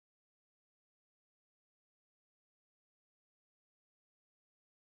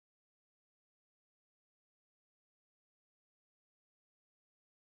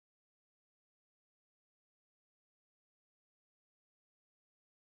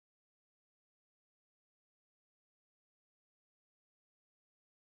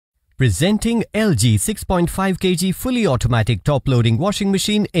Presenting LG 6.5 kg fully automatic top-loading washing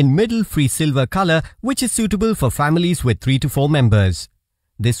machine in middle free silver color, which is suitable for families with 3 to 4 members.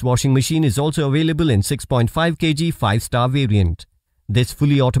 This washing machine is also available in 6.5 kg 5-star variant. This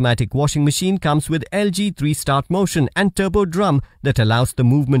fully automatic washing machine comes with LG 3-start motion and turbo drum that allows the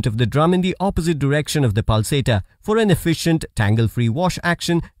movement of the drum in the opposite direction of the pulsator for an efficient, tangle-free wash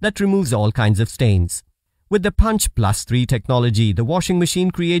action that removes all kinds of stains. With the Punch Plus 3 technology, the washing machine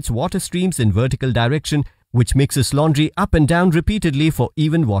creates water streams in vertical direction, which mixes laundry up and down repeatedly for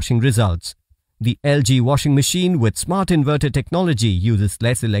even washing results. The LG washing machine with smart inverter technology uses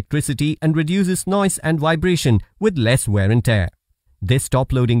less electricity and reduces noise and vibration with less wear and tear. This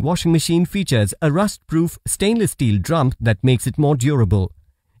top-loading washing machine features a rust-proof stainless steel drum that makes it more durable.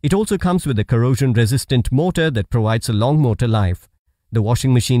 It also comes with a corrosion-resistant motor that provides a long motor life. The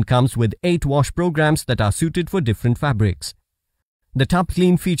washing machine comes with 8 wash programs that are suited for different fabrics. The tub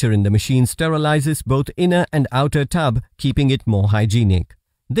clean feature in the machine sterilizes both inner and outer tub, keeping it more hygienic.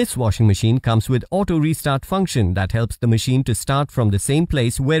 This washing machine comes with auto restart function that helps the machine to start from the same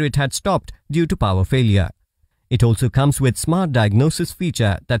place where it had stopped due to power failure. It also comes with smart diagnosis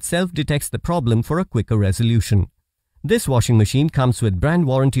feature that self-detects the problem for a quicker resolution. This washing machine comes with brand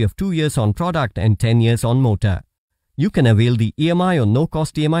warranty of 2 years on product and 10 years on motor. You can avail the EMI or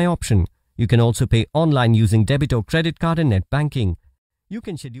no-cost EMI option. You can also pay online using debit or credit card and net banking. You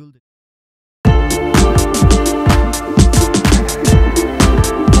can schedule the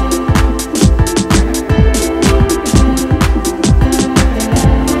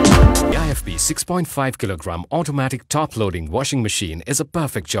IFB 6.5 kg automatic top-loading washing machine is a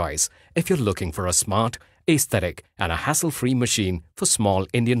perfect choice if you're looking for a smart, aesthetic and a hassle-free machine for small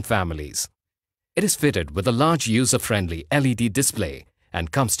Indian families. It is fitted with a large user-friendly LED display and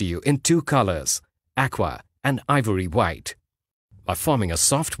comes to you in 2 colors, aqua and ivory white. By forming a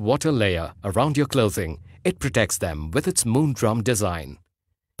soft water layer around your clothing, it protects them with its moon drum design.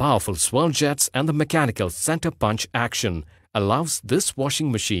 Powerful swirl jets and the mechanical center punch action allows this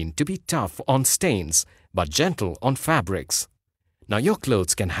washing machine to be tough on stains but gentle on fabrics. Now your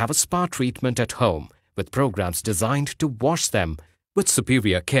clothes can have a spa treatment at home with programs designed to wash them with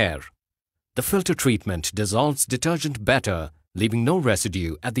superior care. The filter treatment dissolves detergent better, leaving no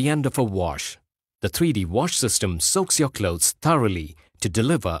residue at the end of a wash. The 3D wash system soaks your clothes thoroughly to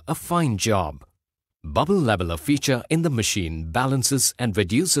deliver a fine job. Bubble leveler feature in the machine balances and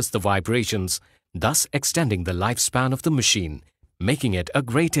reduces the vibrations, thus extending the lifespan of the machine, making it a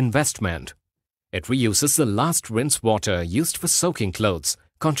great investment. It reuses the last rinse water used for soaking clothes,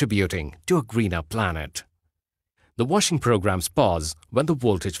 contributing to a greener planet. The washing programs pause when the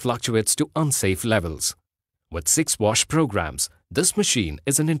voltage fluctuates to unsafe levels. With 6 wash programs, this machine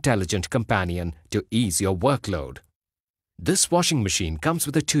is an intelligent companion to ease your workload. This washing machine comes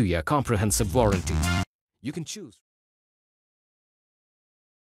with a 2-year comprehensive warranty. You can choose.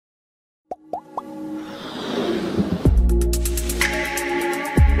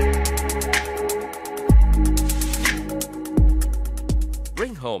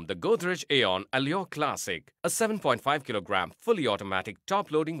 Bring home the Godrej Aeon Allure Classic, a 7.5 kg fully automatic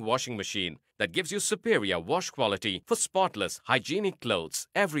top-loading washing machine that gives you superior wash quality for spotless, hygienic clothes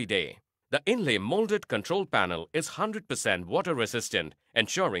every day. The inlay molded control panel is 100% water-resistant,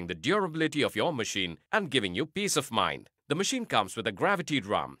 ensuring the durability of your machine and giving you peace of mind. The machine comes with a gravity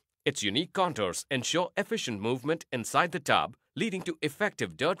drum. Its unique contours ensure efficient movement inside the tub, leading to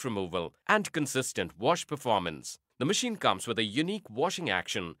effective dirt removal and consistent wash performance. The machine comes with a unique washing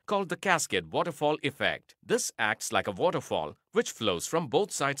action called the cascade waterfall effect. This acts like a waterfall which flows from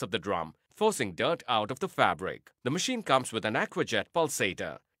both sides of the drum, forcing dirt out of the fabric. The machine comes with an aquajet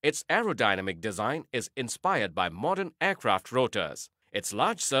pulsator. Its aerodynamic design is inspired by modern aircraft rotors. Its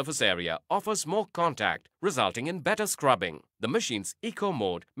large surface area offers more contact, resulting in better scrubbing. The machine's eco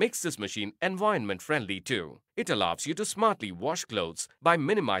mode makes this machine environment-friendly too. It allows you to smartly wash clothes by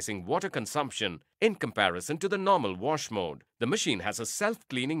minimizing water consumption in comparison to the normal wash mode. The machine has a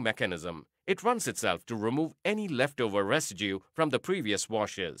self-cleaning mechanism. It runs itself to remove any leftover residue from the previous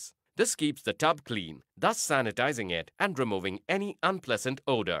washes. This keeps the tub clean, thus sanitizing it and removing any unpleasant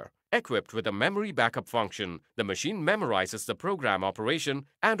odor. Equipped with a memory backup function, the machine memorizes the program operation,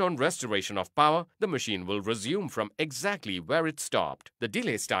 and on restoration of power, the machine will resume from exactly where it stopped. The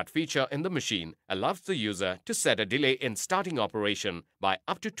delay start feature in the machine allows the user to set a delay in starting operation by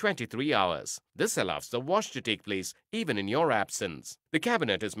up to 23 hours. This allows the wash to take place even in your absence. The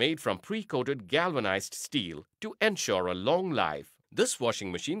cabinet is made from pre-coated galvanized steel to ensure a long life. This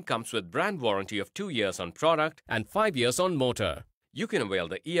washing machine comes with brand warranty of 2 years on product and 5 years on motor. You can avail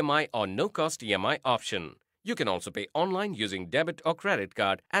the EMI or no-cost EMI option. You can also pay online using debit or credit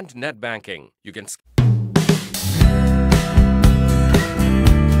card and net banking. You can